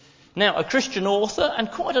Now, a Christian author, and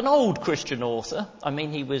quite an old Christian author, I don't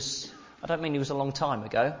mean he was a long time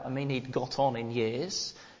ago, I mean he'd got on in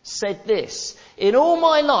years, said this: "In all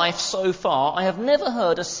my life so far, I have never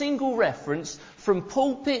heard a single reference from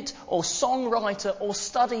pulpit or songwriter or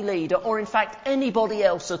study leader, or in fact anybody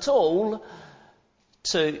else at all,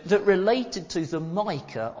 that related to the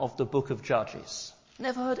Micah of the book of Judges."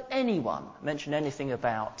 Never heard anyone mention anything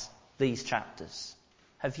about these chapters.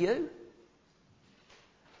 Have you?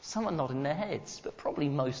 Some are nodding their heads, but probably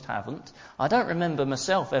most haven't. I don't remember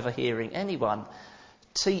myself ever hearing anyone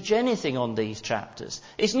teach anything on these chapters.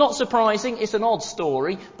 It's not surprising, it's an odd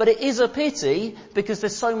story, but it is a pity because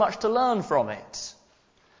there's so much to learn from it.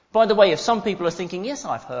 By the way, if some people are thinking, yes,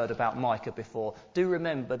 I've heard about Micah before, do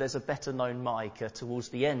remember there's a better known Micah towards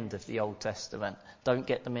the end of the Old Testament. Don't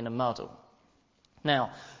get them in a muddle.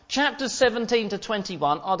 Now, chapters 17 to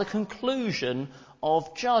 21 are the conclusion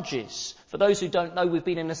of Judges. For those who don't know, we've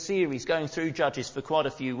been in a series going through Judges for quite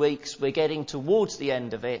a few weeks. We're getting towards the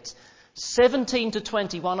end of it. 17 to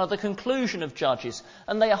 21 are the conclusion of Judges,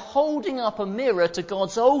 and they are holding up a mirror to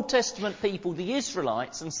God's Old Testament people, the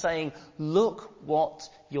Israelites, and saying, look what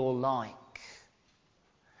you're like.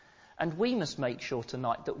 And we must make sure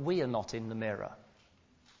tonight that we are not in the mirror.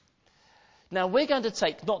 Now, we're going to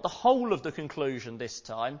take not the whole of the conclusion this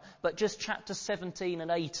time, but just chapters 17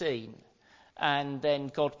 and 18. And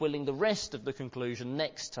then, God willing, the rest of the conclusion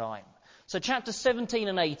next time. So chapters 17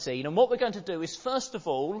 and 18. And what we're going to do is, first of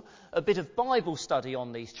all, a bit of Bible study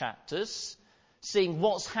on these chapters, seeing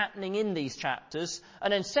what's happening in these chapters.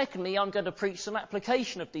 And then secondly, I'm going to preach some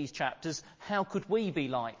application of these chapters. How could we be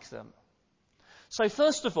like them? So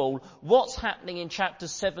first of all, what's happening in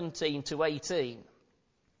chapters 17 to 18?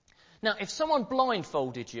 Now, if someone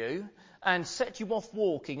blindfolded you and set you off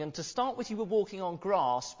walking, and to start with you were walking on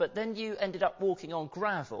grass, but then you ended up walking on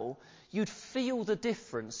gravel, you'd feel the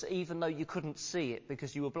difference even though you couldn't see it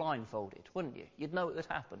because you were blindfolded, wouldn't you? You'd know it would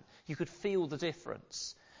happen. You could feel the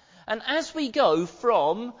difference. And as we go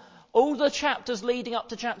from all the chapters leading up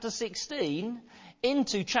to chapter 16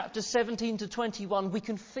 into chapters 17 to 21, we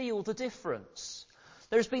can feel the difference.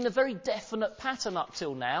 There's been a very definite pattern up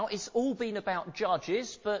till now. It's all been about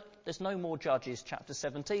Judges, but there's no more Judges chapter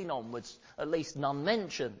 17 onwards, at least none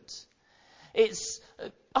mentioned. It's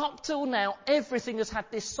up till now, everything has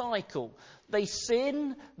had this cycle. They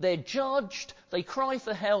sin, they're judged, they cry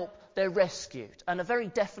for help, they're rescued. And a very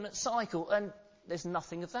definite cycle, and there's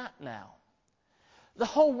nothing of that now. The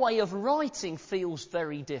whole way of writing feels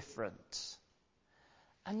very different.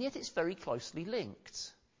 And yet it's very closely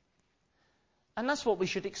linked. And that's what we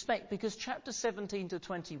should expect, because chapters 17 to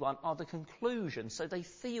 21 are the conclusion, so they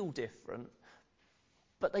feel different,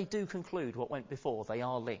 but they do conclude what went before. They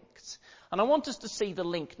are linked. And I want us to see the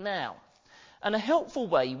link now. And a helpful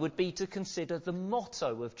way would be to consider the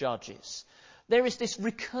motto of Judges. There is this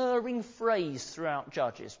recurring phrase throughout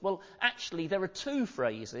Judges. Well, actually, there are two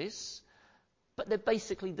phrases, but they're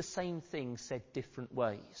basically the same thing said different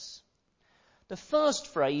ways. The first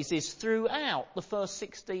phrase is throughout the first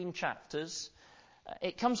 16 chapters.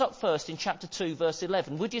 It comes up first in chapter 2, verse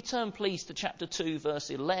 11. Would you turn, please, to chapter 2,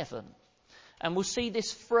 verse 11? And we'll see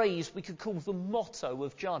this phrase we could call the motto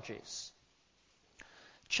of Judges.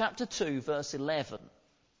 Chapter 2, verse 11.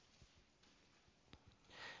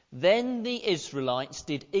 Then the Israelites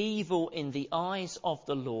did evil in the eyes of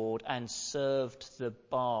the Lord and served the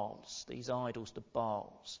Baals, these idols, the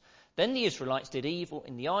Baals. Then the Israelites did evil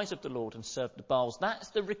in the eyes of the Lord and served the Baals. That's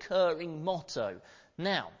the recurring motto.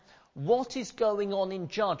 Now, what is going on in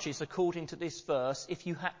Judges according to this verse if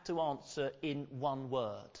you had to answer in one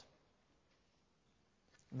word?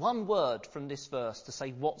 One word from this verse to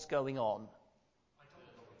say what's going on.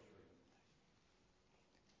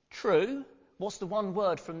 True. What's the one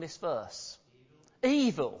word from this verse?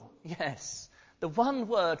 Evil. Yes. The one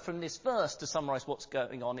word from this verse to summarise what's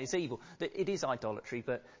going on is evil. It is idolatry,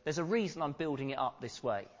 but there's a reason I'm building it up this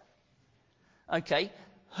way. Okay,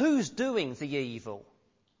 who's doing the evil?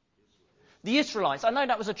 The Israelites. I know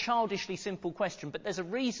that was a childishly simple question, but there's a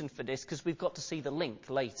reason for this because we've got to see the link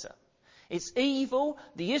later. It's evil.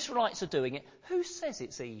 The Israelites are doing it. Who says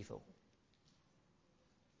it's evil?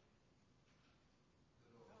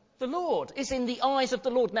 The Lord. It's in the eyes of the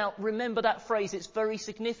Lord. Now, remember that phrase. It's very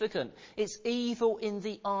significant. It's evil in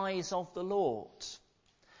the eyes of the Lord.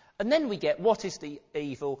 And then we get, what is the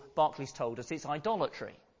evil? Barclay's told us it's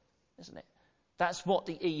idolatry, isn't it? That's what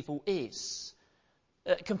the evil is.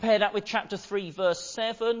 Compare that with chapter 3, verse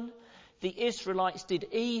 7. The Israelites did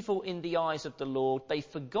evil in the eyes of the Lord. They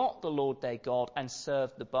forgot the Lord their God and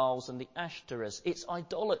served the Baals and the Ashtoreths. It's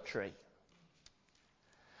idolatry.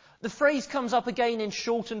 The phrase comes up again in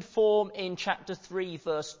shortened form in chapter 3,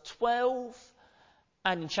 verse 12,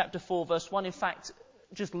 and in chapter 4, verse 1. In fact,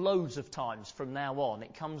 just loads of times from now on,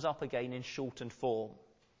 it comes up again in shortened form.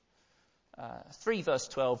 3 verse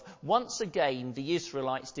 12, once again the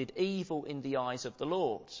Israelites did evil in the eyes of the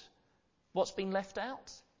Lord. What's been left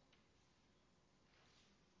out?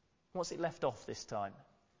 What's it left off this time?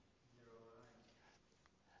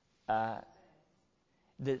 That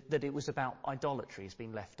it was about idolatry has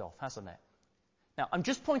been left off, hasn't it? Now, I'm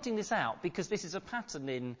just pointing this out because this is a pattern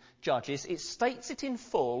in Judges. It states it in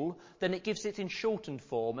full, then it gives it in shortened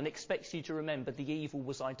form and expects you to remember the evil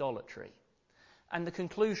was idolatry. And the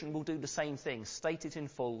conclusion will do the same thing. State it in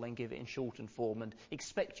full, then give it in shortened form and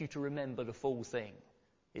expect you to remember the full thing.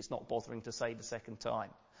 It's not bothering to say the second time.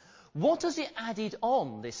 What has it added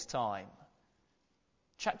on this time?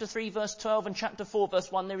 Chapter 3 verse 12 and chapter 4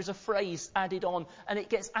 verse 1, there is a phrase added on, and it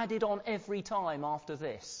gets added on every time after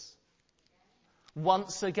this.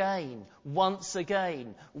 Once again, once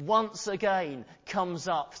again, once again comes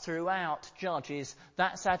up throughout Judges.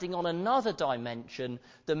 That's adding on another dimension.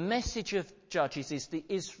 The message of Judges is the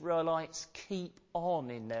Israelites keep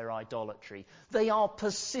on in their idolatry. They are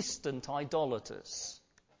persistent idolaters.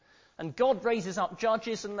 And God raises up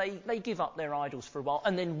judges and they give up their idols for a while.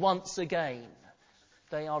 And then once again,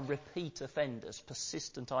 they are repeat offenders,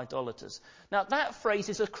 persistent idolaters. Now that phrase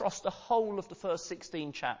is across the whole of the first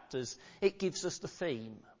 16 chapters. It gives us the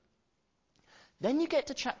theme. Then you get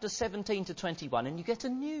to chapters 17 to 21 and you get a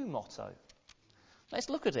new motto. Let's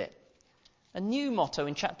look at it. A new motto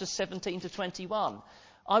in chapters 17 to 21.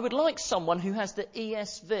 I would like someone who has the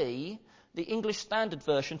ESV, the English Standard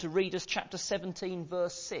Version, to read us chapter 17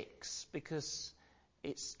 verse 6 because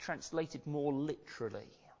it's translated more literally.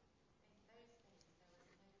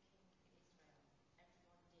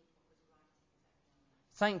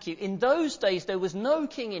 Thank you. In those days, there was no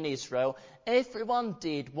king in Israel. Everyone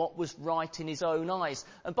did what was right in his own eyes.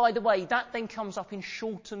 And by the way, that then comes up in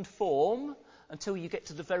shortened form until you get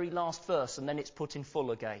to the very last verse, and then it's put in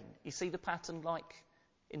full again. You see the pattern like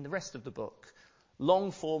in the rest of the book.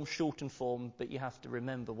 Long form, shortened form, but you have to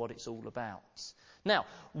remember what it's all about. Now,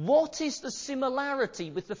 what is the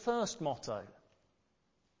similarity with the first motto?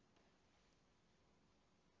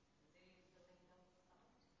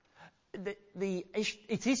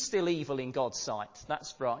 It is still evil in God's sight,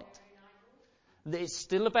 that's right. It's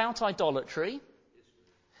still about idolatry.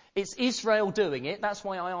 It's Israel doing it, that's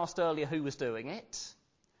why I asked earlier who was doing it.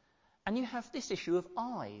 And you have this issue of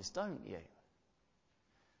eyes, don't you?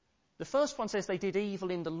 The first one says they did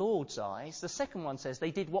evil in the Lord's eyes. The second one says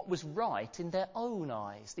they did what was right in their own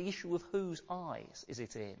eyes. The issue of whose eyes is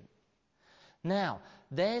it in? Now,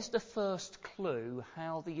 there's the first clue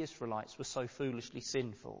how the Israelites were so foolishly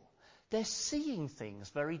sinful. They're seeing things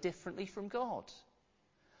very differently from God.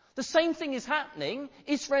 The same thing is happening.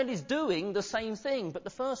 Israel is doing the same thing. But the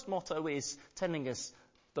first motto is telling us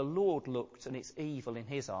the Lord looked and it's evil in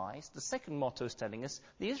his eyes. The second motto is telling us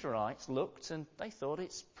the Israelites looked and they thought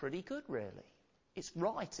it's pretty good, really. It's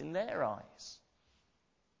right in their eyes.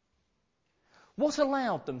 What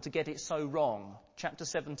allowed them to get it so wrong? Chapter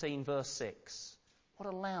 17, verse 6.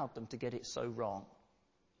 What allowed them to get it so wrong?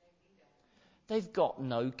 They've got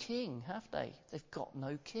no king, have they? They've got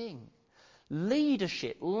no king.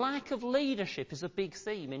 Leadership, lack of leadership is a big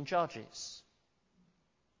theme in Judges.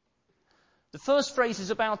 The first phrase is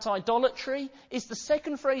about idolatry. Is the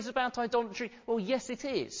second phrase about idolatry? Well, yes, it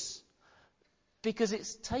is. Because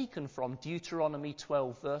it's taken from Deuteronomy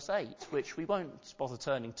 12, verse 8, which we won't bother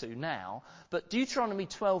turning to now. But Deuteronomy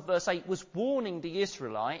 12, verse 8 was warning the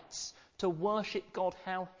Israelites to worship God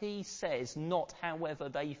how he says, not however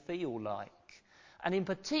they feel like. And in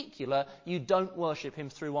particular, you don't worship him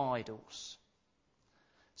through idols.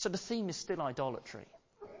 So the theme is still idolatry.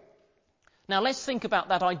 Now let's think about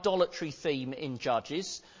that idolatry theme in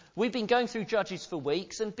Judges. We've been going through Judges for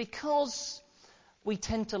weeks, and because we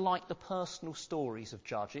tend to like the personal stories of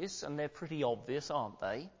Judges, and they're pretty obvious, aren't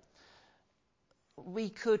they? We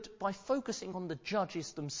could, by focusing on the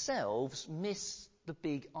judges themselves, miss the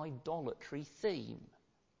big idolatry theme.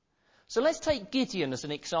 So let's take Gideon as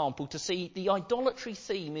an example to see the idolatry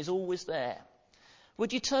theme is always there.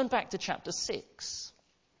 Would you turn back to chapter 6?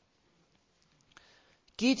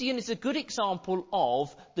 Gideon is a good example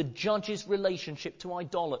of the judge's relationship to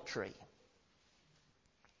idolatry.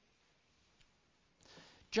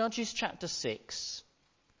 Judges chapter 6.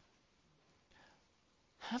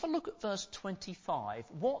 Have a look at verse 25.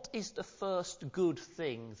 What is the first good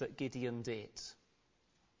thing that Gideon did?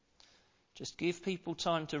 Just give people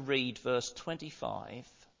time to read verse 25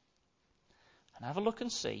 and have a look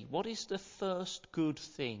and see what is the first good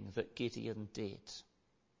thing that Gideon did.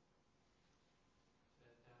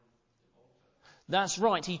 That's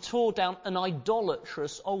right, he tore down an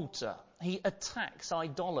idolatrous altar. He attacks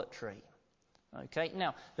idolatry. Okay,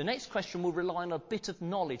 now, the next question will rely on a bit of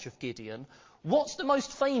knowledge of Gideon. What's the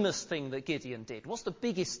most famous thing that Gideon did? What's the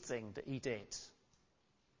biggest thing that he did?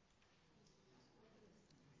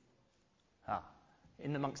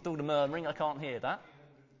 In amongst all the murmuring, I can't hear that.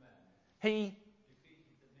 He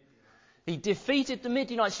defeated the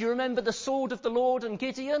Midianites. You remember the sword of the Lord and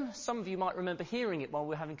Gideon? Some of you might remember hearing it while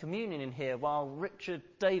we're having communion in here, while Richard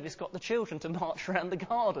Davis got the children to march around the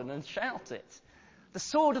garden and shout it. The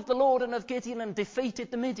sword of the Lord and of Gideon, and defeated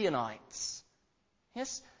the Midianites.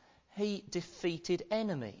 Yes, he defeated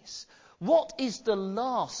enemies. What is the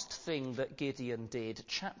last thing that Gideon did?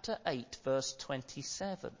 Chapter 8, verse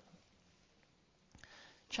 27.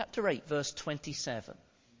 Chapter 8, verse 27.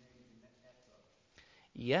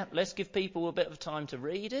 Yeah, let's give people a bit of time to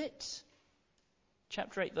read it.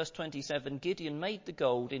 Chapter 8, verse 27. Gideon made the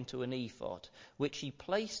gold into an ephod, which he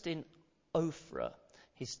placed in Ophrah,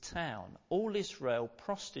 his town. All Israel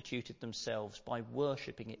prostituted themselves by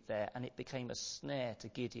worshipping it there, and it became a snare to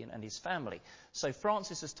Gideon and his family. So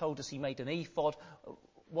Francis has told us he made an ephod.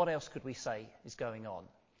 What else could we say is going on?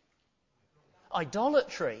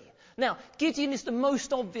 Idolatry. Now, Gideon is the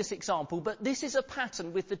most obvious example, but this is a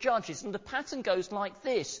pattern with the judges, and the pattern goes like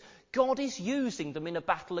this. God is using them in a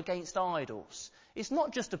battle against idols. It's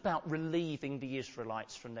not just about relieving the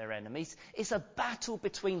Israelites from their enemies. It's a battle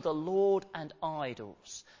between the Lord and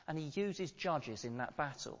idols, and he uses judges in that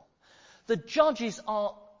battle. The judges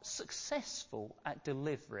are successful at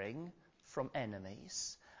delivering from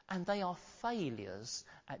enemies, and they are failures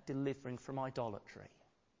at delivering from idolatry.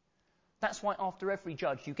 That's why after every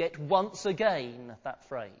judge you get once again that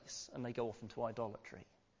phrase, and they go off into idolatry.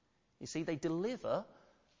 You see, they deliver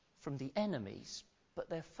from the enemies,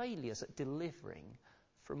 but they're failures at delivering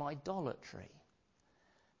from idolatry.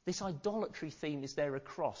 This idolatry theme is there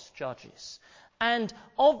across Judges. And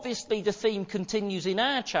obviously the theme continues in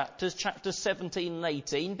our chapters 17 and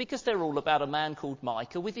 18, because they're all about a man called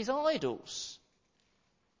Micah with his idols.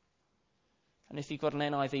 And if you've got an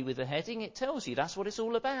NIV with a heading, it tells you that's what it's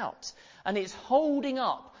all about. And it's holding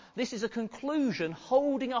up, this is a conclusion,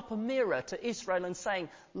 holding up a mirror to Israel and saying,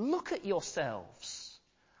 look at yourselves.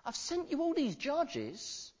 I've sent you all these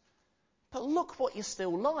judges, but look what you're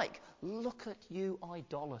still like. Look at you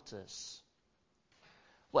idolaters.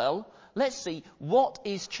 Well, let's see, what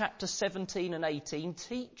is chapter 17 and 18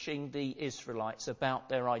 teaching the Israelites about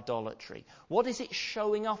their idolatry? What is it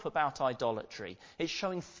showing up about idolatry? It's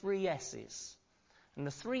showing 3 S's. And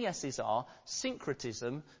the 3 S's are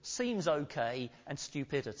syncretism, seems okay, and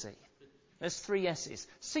stupidity. There's 3 S's.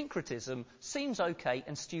 Syncretism, seems okay,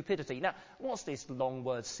 and stupidity. Now, what's this long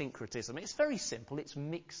word syncretism? It's very simple. It's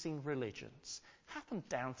mixing religions. Happened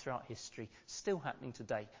down throughout history, still happening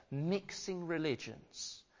today. Mixing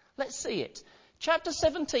religions. Let's see it. Chapter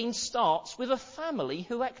 17 starts with a family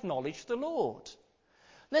who acknowledge the Lord.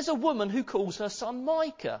 There's a woman who calls her son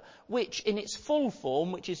Micah, which in its full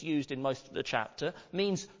form, which is used in most of the chapter,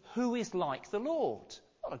 means who is like the Lord.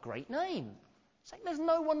 What a great name. Saying there's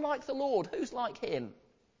no one like the Lord. Who's like him?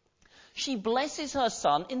 She blesses her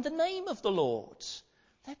son in the name of the Lord.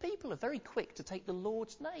 Their people are very quick to take the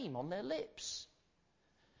Lord's name on their lips.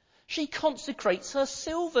 She consecrates her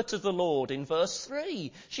silver to the Lord in verse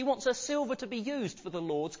 3. She wants her silver to be used for the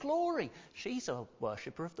Lord's glory. She's a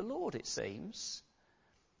worshipper of the Lord, it seems.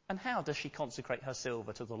 And how does she consecrate her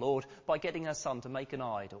silver to the Lord? By getting her son to make an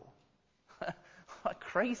idol. What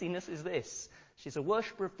craziness is this? She's a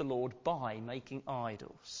worshipper of the Lord by making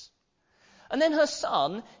idols. And then her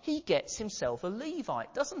son, he gets himself a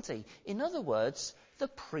Levite, doesn't he? In other words, the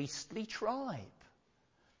priestly tribe,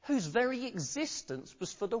 whose very existence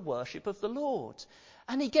was for the worship of the Lord.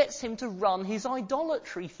 And he gets him to run his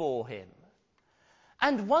idolatry for him.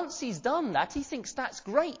 And once he's done that, he thinks that's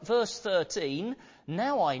great. Verse 13,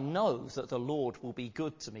 now I know that the Lord will be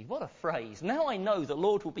good to me. What a phrase. Now I know the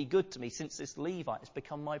Lord will be good to me since this Levite has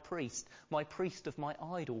become my priest of my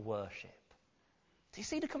idol worship. Do you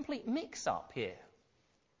see the complete mix-up here?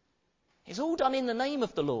 It's all done in the name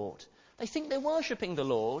of the Lord. They think they're worshipping the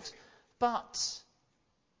Lord, but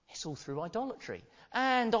it's all through idolatry.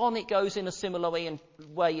 And on it goes in a similar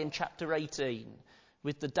way in chapter 18.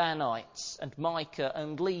 With the Danites and Micah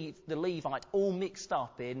and the Levite all mixed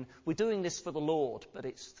up in, we're doing this for the Lord, but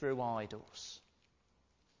it's through idols.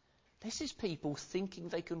 This is people thinking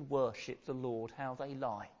they can worship the Lord how they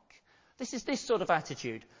like. This is this sort of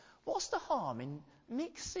attitude. What's the harm in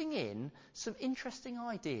mixing in some interesting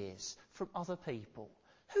ideas from other people?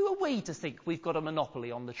 Who are we to think we've got a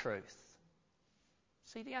monopoly on the truth?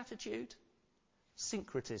 See the attitude?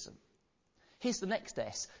 Syncretism. Here's the next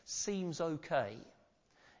S, seems okay.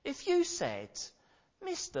 If you said,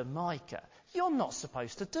 Mr. Micah, you're not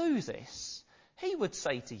supposed to do this, he would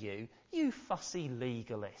say to you, you fussy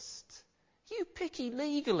legalist. You picky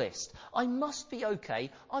legalist. I must be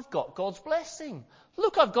okay. I've got God's blessing.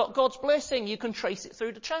 Look, I've got God's blessing. You can trace it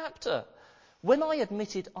through the chapter. When I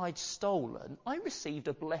admitted I'd stolen, I received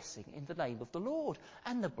a blessing in the name of the Lord.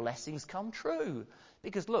 And the blessings come true.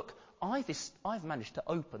 Because look, I've managed to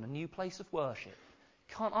open a new place of worship.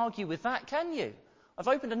 Can't argue with that, can you? I've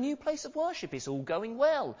opened a new place of worship. It's all going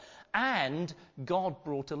well. And God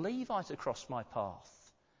brought a Levite across my path.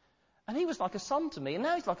 And he was like a son to me, and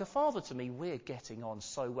now he's like a father to me. We're getting on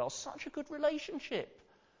so well. Such a good relationship.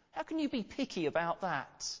 How can you be picky about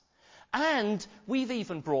that? And we've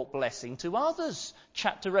even brought blessing to others.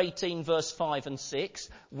 Chapter 18, verse 5 and 6.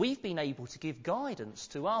 We've been able to give guidance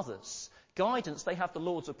to others. Guidance, they have the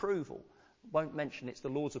Lord's approval. Won't mention it's the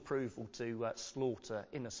Lord's approval to slaughter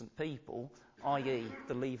innocent people, i.e.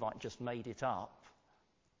 the Levite just made it up.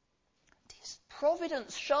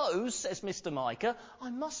 Providence shows, says Mr. Micah, I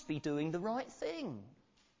must be doing the right thing.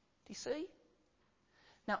 Do you see?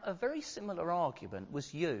 Now, a very similar argument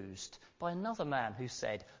was used by another man who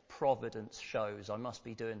said, providence shows I must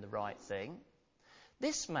be doing the right thing.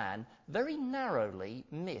 This man very narrowly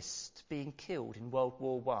missed being killed in World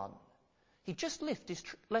War I. He just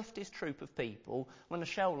left his troop of people when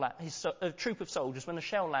a troop of soldiers when a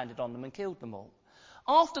shell landed on them and killed them all.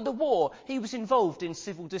 After the war, he was involved in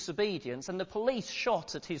civil disobedience and the police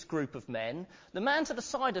shot at his group of men. The man to the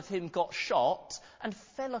side of him got shot and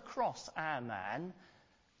fell across our man,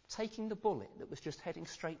 taking the bullet that was just heading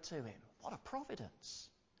straight to him. What a providence.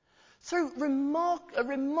 Through a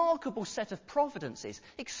remarkable set of providences,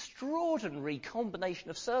 extraordinary combination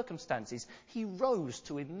of circumstances, he rose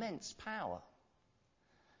to immense power.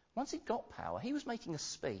 Once he'd got power, he was making a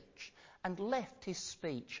speech and left his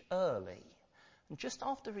speech early. And just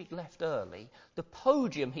after he'd left early, the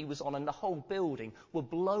podium he was on and the whole building were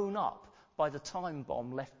blown up by the time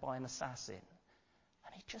bomb left by an assassin.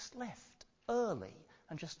 And he just left early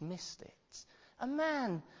and just missed it. A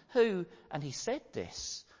man who, and he said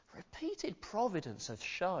this, repeated providence has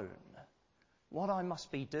shown what I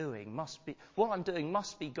must be doing what I'm doing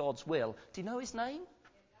must be God's will. Do you know his name?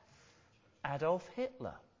 Adolf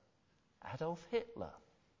Hitler. Adolf Hitler.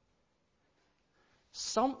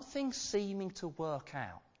 Something seeming to work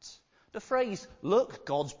out. The phrase, look,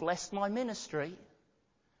 God's blessed my ministry,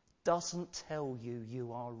 doesn't tell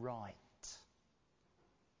you are right.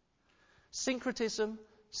 Syncretism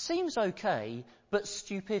seems okay, but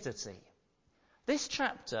stupidity. This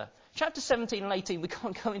chapter 17 and 18, we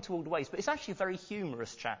can't go into all the ways, but it's actually a very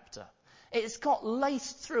humorous chapter. It's got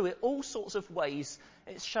laced through it all sorts of ways.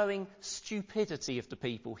 It's showing stupidity of the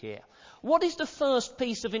people here. What is the first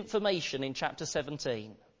piece of information in chapter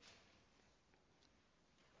 17?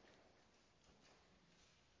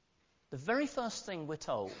 The very first thing we're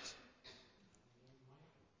told.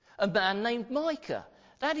 A man named Micah.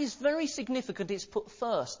 That is very significant. It's put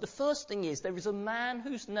first. The first thing is there is a man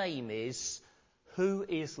whose name is who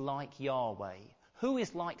is like Yahweh, who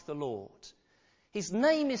is like the Lord. His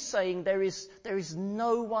name is saying there is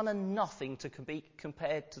no one and nothing to be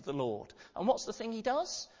compared to the Lord. And what's the thing he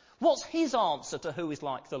does? What's his answer to who is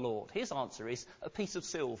like the Lord? His answer is a piece of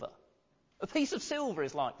silver. A piece of silver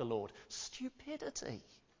is like the Lord. Stupidity.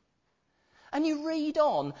 And you read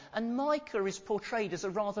on, and Micah is portrayed as a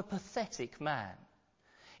rather pathetic man.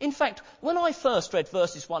 In fact, when I first read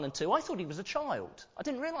verses 1 and 2, I thought he was a child. I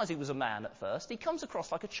didn't realise he was a man at first. He comes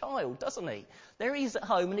across like a child, doesn't he? There he is at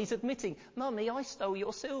home and he's admitting, Mummy, I stole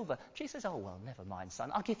your silver. She says, oh, well, never mind, son.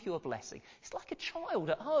 I'll give you a blessing. It's like a child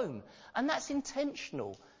at home. And that's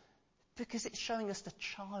intentional because it's showing us the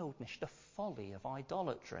childishness, the folly of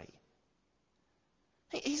idolatry.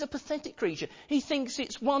 He's a pathetic creature. He thinks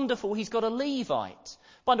it's wonderful he's got a Levite.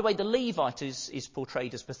 By the way, the Levite is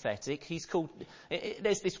portrayed as pathetic. He's called.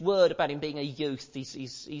 There's this word about him being a youth.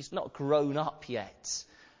 He's not grown up yet.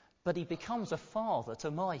 But he becomes a father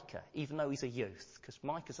to Micah, even though he's a youth, because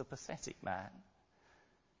Micah's a pathetic man.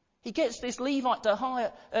 He gets this Levite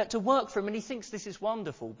to work for him, and he thinks this is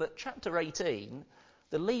wonderful. But chapter 18,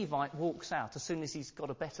 the Levite walks out as soon as he's got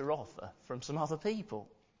a better offer from some other people.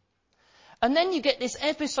 And then you get this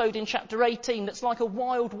episode in chapter 18 that's like a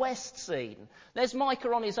Wild West scene. There's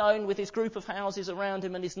Micah on his own with his group of houses around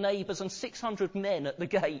him and his neighbours and 600 men at the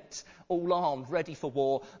gate, all armed, ready for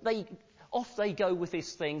war. Off they go with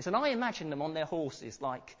his things, and I imagine them on their horses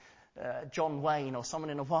like John Wayne or someone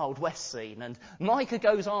in a Wild West scene. And Micah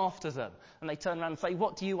goes after them, and they turn around and say,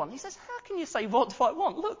 what do you want? He says, how can you say, what do I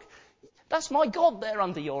want? Look, That's my God there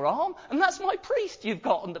under your arm, and that's my priest you've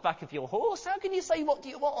got on the back of your horse. How can you say, what do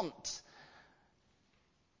you want?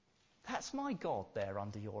 That's my God there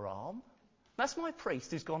under your arm. That's my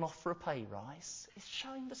priest who's gone off for a pay rise. It's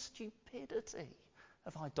showing the stupidity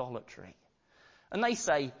of idolatry. And they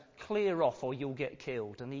say, clear off or you'll get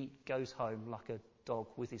killed. And he goes home like a dog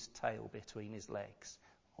with his tail between his legs.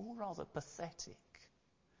 All rather pathetic.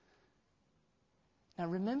 Now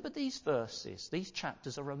remember these verses, these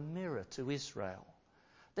chapters are a mirror to Israel.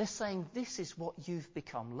 They're saying this is what you've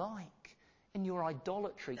become like in your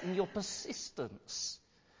idolatry, in your persistence.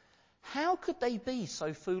 How could they be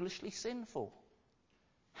so foolishly sinful?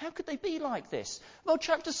 How could they be like this? Well,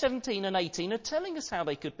 chapter 17 and 18 are telling us how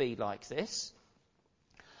they could be like this.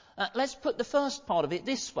 Let's put the first part of it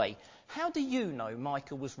this way. How do you know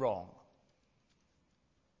Micah was wrong?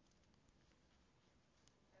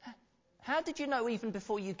 How did you know even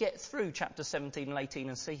before you get through chapter 17 and 18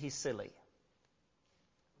 and see he's silly?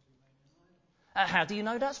 How do you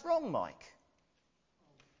know that's wrong, Mike?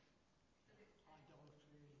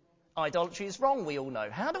 Idolatry is wrong, we all know.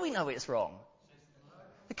 How do we know it's wrong?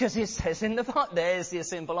 Because it says in the Bible, there's the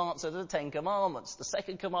simple answer to the 10 Commandments. The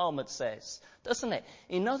second commandment says, doesn't it?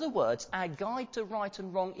 In other words, our guide to right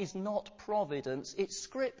and wrong is not providence, it's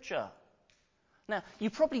Scripture. Now, you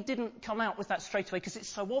probably didn't come out with that straight away because it's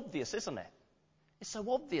so obvious, isn't it? It's so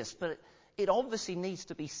obvious, but it obviously needs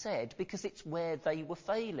to be said because it's where they were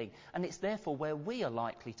failing, and it's therefore where we are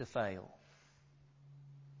likely to fail.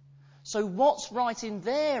 So what's right in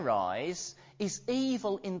their eyes is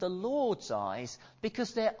evil in the Lord's eyes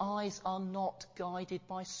because their eyes are not guided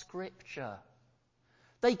by Scripture.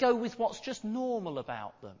 They go with what's just normal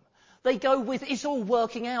about them. They go with, it's all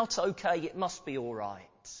working out okay, it must be all right.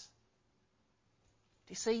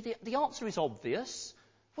 You see, the answer is obvious.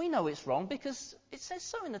 We know it's wrong because it says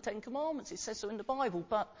so in the 10 Commandments. It says so in the Bible,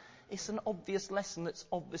 but it's an obvious lesson that's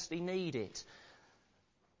obviously needed.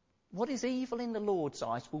 What is evil in the Lord's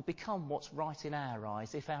eyes will become what's right in our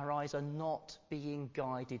eyes if our eyes are not being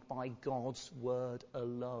guided by God's word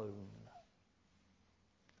alone.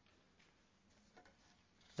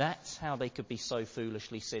 That's how they could be so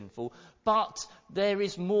foolishly sinful. But there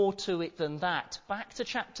is more to it than that. Back to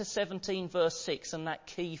chapter 17, verse 6, and that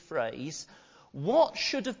key phrase. What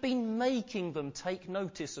should have been making them take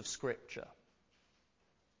notice of Scripture?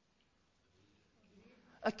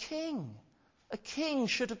 A king. A king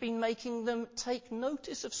should have been making them take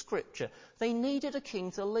notice of Scripture. They needed a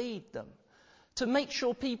king to lead them, to make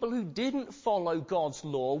sure people who didn't follow God's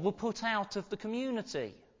law were put out of the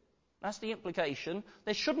community. That's the implication.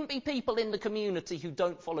 There shouldn't be people in the community who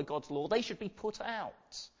don't follow God's law. They should be put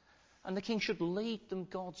out. And the king should lead them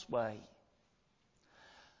God's way.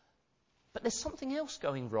 But there's something else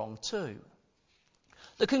going wrong too.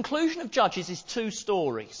 The conclusion of Judges is 2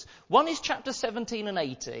 stories. One is chapter 17 and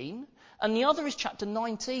 18, and the other is chapter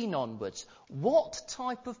 19 onwards. What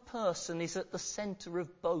type of person is at the centre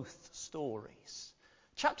of both stories?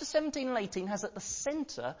 Chapter 17 and 18 has at the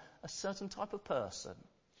centre a certain type of person,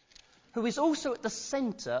 who is also at the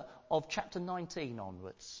centre of chapter 19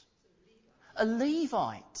 onwards. A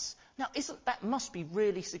Levite. Now, that must be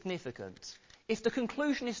really significant. If the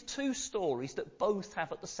conclusion is 2 stories that both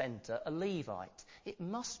have at the centre a Levite, it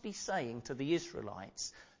must be saying to the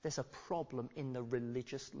Israelites, there's a problem in the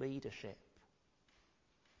religious leadership.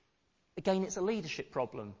 Again, it's a leadership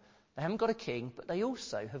problem. They haven't got a king, but they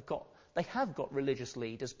also have got religious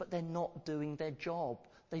leaders, but they're not doing their job.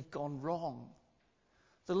 They've gone wrong.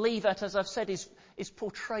 The Levite, as I've said, is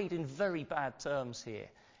portrayed in very bad terms here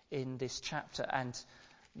in this chapter. And,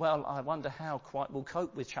 well, I wonder how quite we'll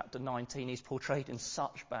cope with chapter 19. He's portrayed in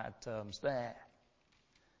such bad terms there.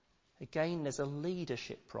 Again, there's a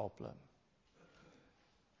leadership problem.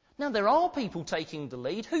 Now, there are people taking the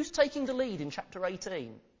lead. Who's taking the lead in chapter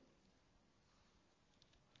 18?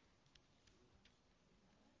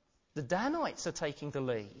 The Danites are taking the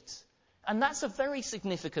lead. And that's a very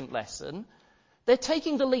significant lesson. They're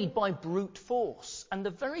taking the lead by brute force. And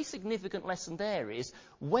the very significant lesson there is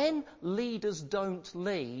when leaders don't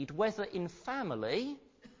lead, whether in family,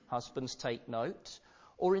 husbands take note,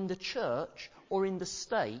 or in the church, or in the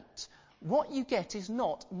state, what you get is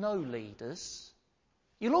not no leaders.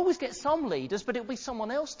 You'll always get some leaders, but it'll be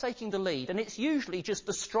someone else taking the lead. And it's usually just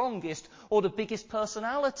the strongest or the biggest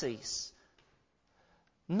personalities.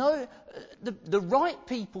 No, the right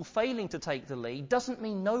people failing to take the lead doesn't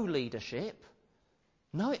mean no leadership.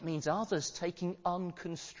 No, it means others taking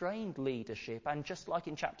unconstrained leadership, and just like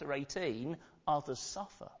in chapter 18, others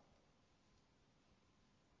suffer.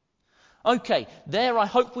 Okay, there I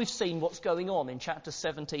hope we've seen what's going on in chapter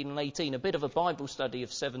 17 and 18, a bit of a Bible study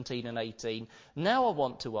of 17 and 18. Now I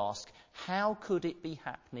want to ask, how could it be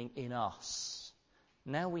happening in us?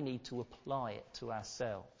 Now we need to apply it to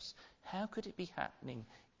ourselves. How could it be happening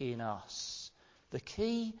in us? The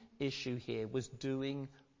key issue here was doing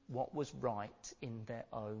what was right in their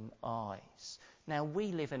own eyes. Now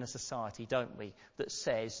we live in a society, don't we, that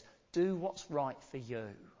says, do what's right for you.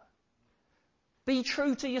 Be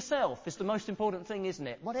true to yourself is the most important thing, isn't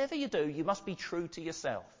it? Whatever you do, you must be true to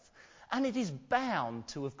yourself. And it is bound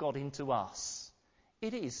to have got into us.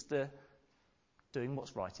 It is the doing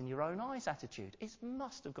what's right in your own eyes attitude. It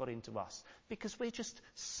must have got into us because we're just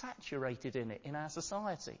saturated in it in our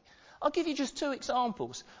society. I'll give you just 2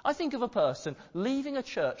 examples. I think of a person leaving a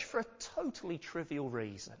church for a totally trivial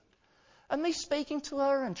reason. And me speaking to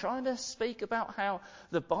her and trying to speak about how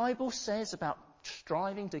the Bible says about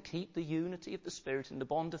striving to keep the unity of the Spirit in the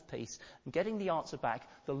bond of peace, and getting the answer back,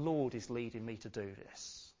 the Lord is leading me to do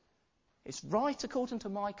this. It's right according to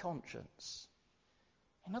my conscience.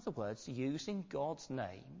 In other words, using God's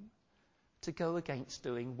name to go against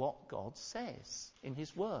doing what God says in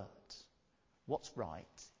his word. What's right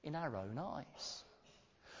in our own eyes.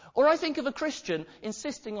 Or I think of a Christian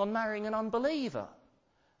insisting on marrying an unbeliever.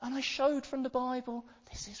 And I showed from the Bible,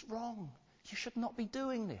 this is wrong. You should not be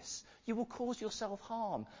doing this. You will cause yourself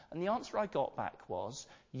harm. And the answer I got back was,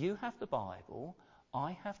 you have the Bible,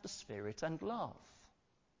 I have the Spirit and love.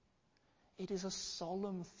 It is a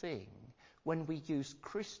solemn thing when we use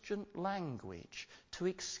Christian language to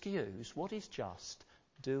excuse what is just,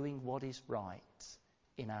 doing what is right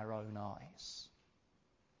in our own eyes.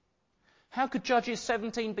 How could Judges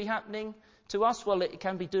 17 be happening to us? Well, it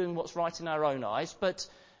can be doing what's right in our own eyes, but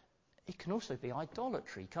it can also be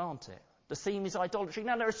idolatry, can't it? The theme is idolatry.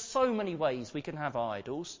 Now, there are so many ways we can have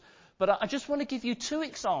idols, but I just want to give you 2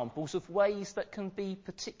 examples of ways that can be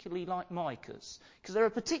particularly like Micah's, because there are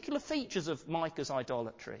particular features of Micah's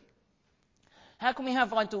idolatry. How can we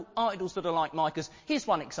have idols that are like Micah's? Here's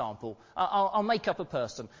one example. I'll make up a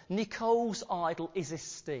person. Nicole's idol is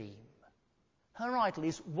esteem. Her idol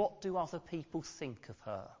is, what do other people think of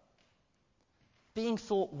her? Being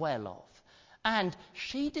thought well of. And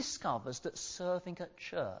she discovers that serving at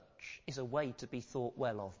church is a way to be thought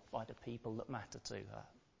well of by the people that matter to her.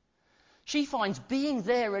 She finds being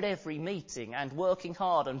there at every meeting and working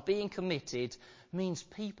hard and being committed means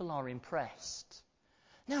people are impressed.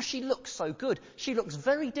 Now, she looks so good. She looks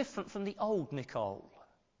very different from the old Nicole.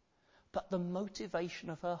 But the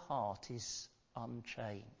motivation of her heart is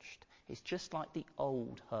unchanged. It's just like the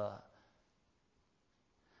old her.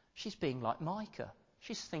 She's being like Micah.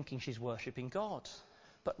 She's thinking she's worshipping God.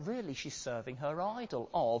 But really she's serving her idol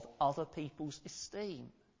of other people's esteem.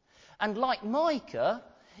 And like Micah,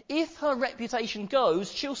 if her reputation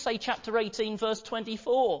goes, she'll say chapter 18 verse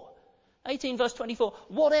 24. 18 verse 24,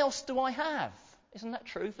 what else do I have? Isn't that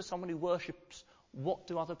true for someone who worships, what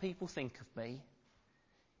do other people think of me?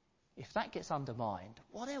 If that gets undermined,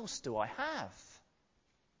 what else do I have?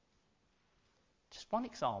 Just one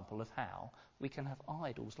example of how we can have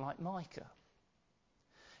idols like Micah.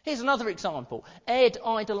 Here's another example. Ed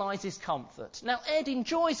idolises comfort. Now, Ed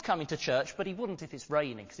enjoys coming to church, but he wouldn't if it's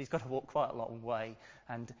raining, because he's got to walk quite a long way,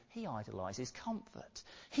 and he idolises comfort.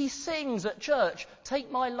 He sings at church, take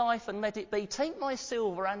my life and let it be, take my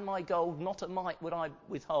silver and my gold, not a mite would I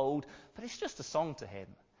withhold, but it's just a song to him,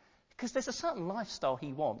 because there's a certain lifestyle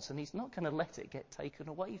he wants, and he's not going to let it get taken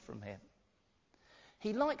away from him.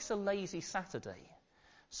 He likes a lazy Saturday,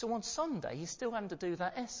 so on Sunday he's still having to do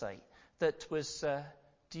that essay that was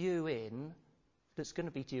that's going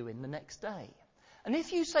to be due in the next day. And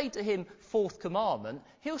if you say to him, 4th commandment,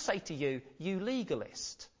 he'll say to you, you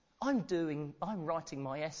legalist, I'm writing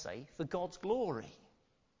my essay for God's glory.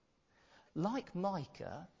 Like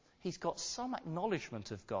Micah, he's got some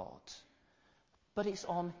acknowledgement of God, but it's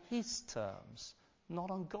on his terms,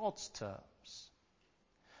 not on God's terms.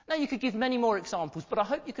 Now, you could give many more examples, but I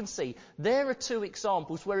hope you can see there are 2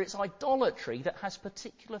 examples where it's idolatry that has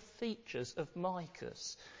particular features of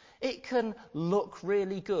Micah's. It can look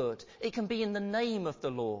really good. It can be in the name of the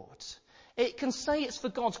Lord. It can say it's for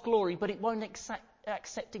God's glory, but it won't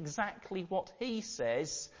accept exactly what he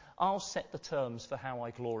says. I'll set the terms for how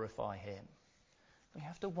I glorify him. We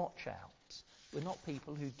have to watch out. We're not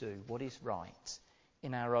people who do what is right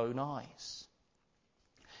in our own eyes.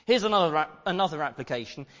 Here's another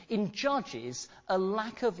application. In Judges, a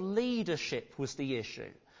lack of leadership was the issue.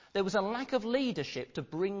 There was a lack of leadership to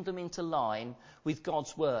bring them into line with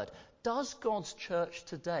God's word. Does God's church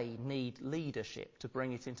today need leadership to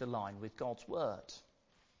bring it into line with God's word?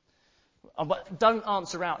 But don't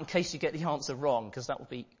answer out in case you get the answer wrong, because that would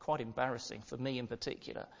be quite embarrassing for me in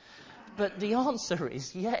particular. But the answer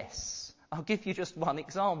is yes. I'll give you just one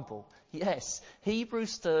example. Yes,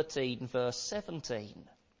 Hebrews 13 verse 17.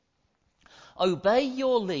 Obey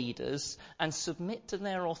your leaders and submit to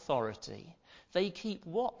their authority. They keep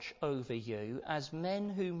watch over you as men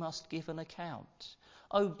who must give an account.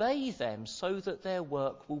 Obey them so that their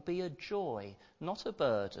work will be a joy, not a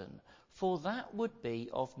burden, for that would be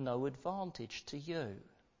of no advantage to you.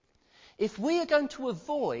 If we are going to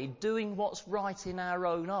avoid doing what's right in our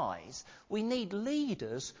own eyes, we need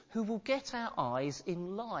leaders who will get our eyes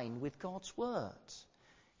in line with God's words.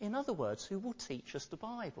 In other words, who will teach us the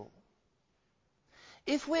Bible.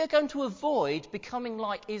 If we are going to avoid becoming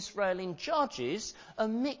like Israel in Judges, a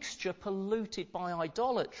mixture polluted by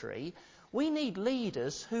idolatry, we need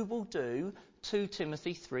leaders who will do 2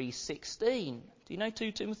 Timothy 3:16. Do you know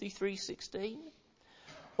 2 Timothy 3:16?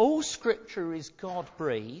 All scripture is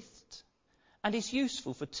God-breathed and is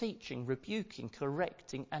useful for teaching, rebuking,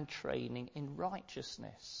 correcting and training in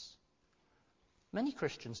righteousness. Many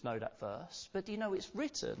Christians know that verse, but do you know it's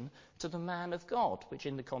written to the man of God, which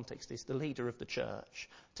in the context is the leader of the church,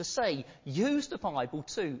 to say, use the Bible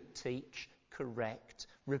to teach, correct,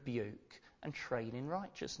 rebuke and train in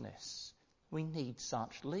righteousness. We need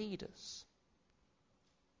such leaders.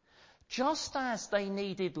 Just as they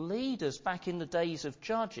needed leaders back in the days of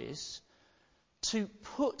Judges to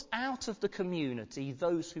put out of the community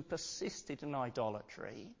those who persisted in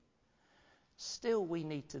idolatry, still we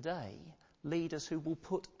need today leaders who will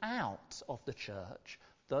put out of the church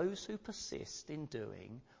those who persist in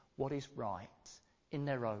doing what is right in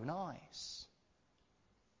their own eyes.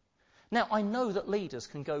 Now, I know that leaders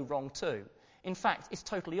can go wrong too. In fact, it's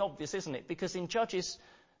totally obvious, isn't it? Because in Judges,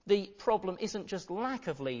 the problem isn't just lack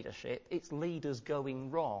of leadership, it's leaders going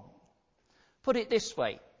wrong. Put it this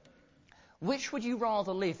way. Which would you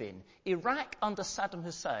rather live in? Iraq under Saddam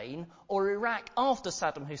Hussein or Iraq after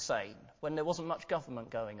Saddam Hussein, when there wasn't much government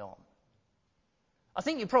going on? I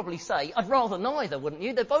think you'd probably say, I'd rather neither, wouldn't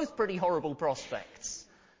you? They're both pretty horrible prospects.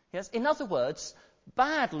 Yes? In other words,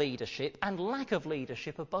 bad leadership and lack of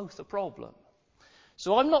leadership are both a problem.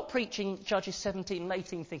 So I'm not preaching Judges 17 and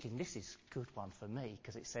 18 thinking, this is a good one for me,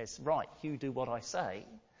 because it says, right, you do what I say.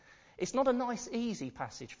 It's not a nice, easy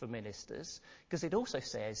passage for ministers, because it also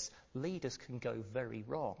says leaders can go very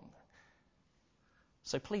wrong.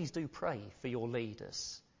 So please do pray for your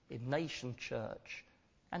leaders in nation, church,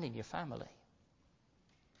 and in your family.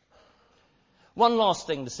 One last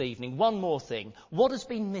thing this evening, one more thing. What has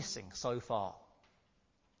been missing so far?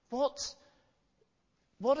 What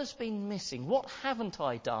has been missing? What haven't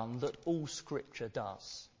I done that all Scripture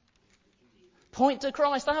does? Point to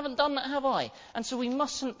Christ. I haven't done that, have I? And so we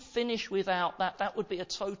mustn't finish without that. That would be a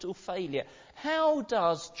total failure. How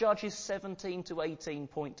does Judges 17 to 18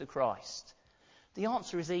 point to Christ? The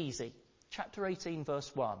answer is easy. Chapter 18,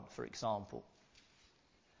 verse 1, for example.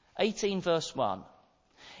 18, verse 1.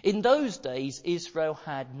 In those days, Israel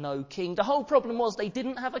had no king. The whole problem was they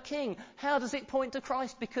didn't have a king. How does it point to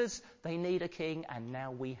Christ? Because they need a king, and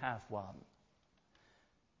now we have one.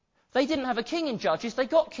 They didn't have a king in Judges. They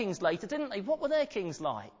got kings later, didn't they? What were their kings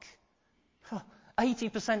like?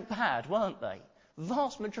 80% bad, weren't they?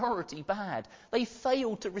 Vast majority bad. They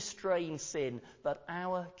failed to restrain sin, but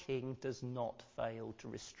our king does not fail to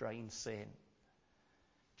restrain sin.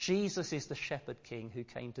 Jesus is the shepherd king who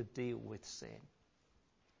came to deal with sin.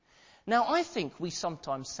 Now, I think we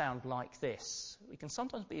sometimes sound like this. We can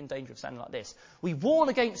sometimes be in danger of sounding like this. We warn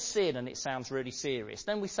against sin and it sounds really serious.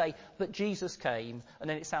 Then we say, but Jesus came, and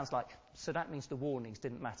then it sounds like, so that means the warnings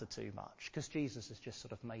didn't matter too much, because Jesus has just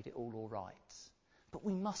sort of made it all right. But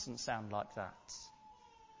we mustn't sound like that.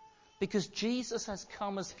 Because Jesus has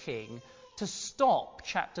come as king to stop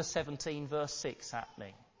chapter 17, verse 6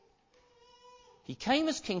 happening. He came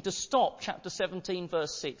as king to stop chapter 17,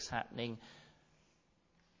 verse 6 happening.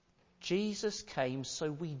 Jesus came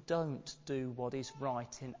so we don't do what is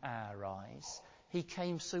right in our eyes. He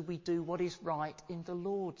came so we do what is right in the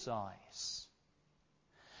Lord's eyes.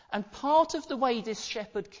 And part of the way this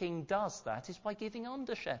shepherd king does that is by giving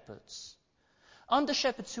under-shepherds.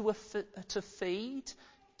 Under-shepherds who are to feed,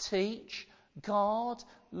 teach, guard,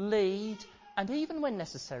 lead, and even when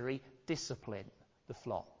necessary, discipline the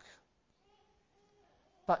flock.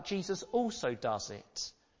 But Jesus also does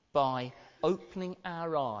it by opening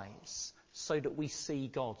our eyes so that we see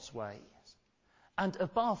God's ways. And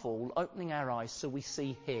above all, opening our eyes so we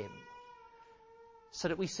see him. So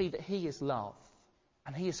that we see that he is love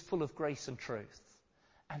and he is full of grace and truth.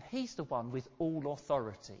 And he's the one with all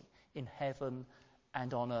authority in heaven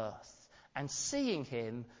and on earth. And seeing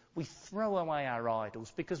him, we throw away our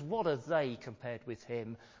idols, because what are they compared with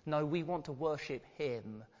him? No, we want to worship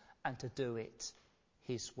him and to do it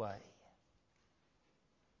his way.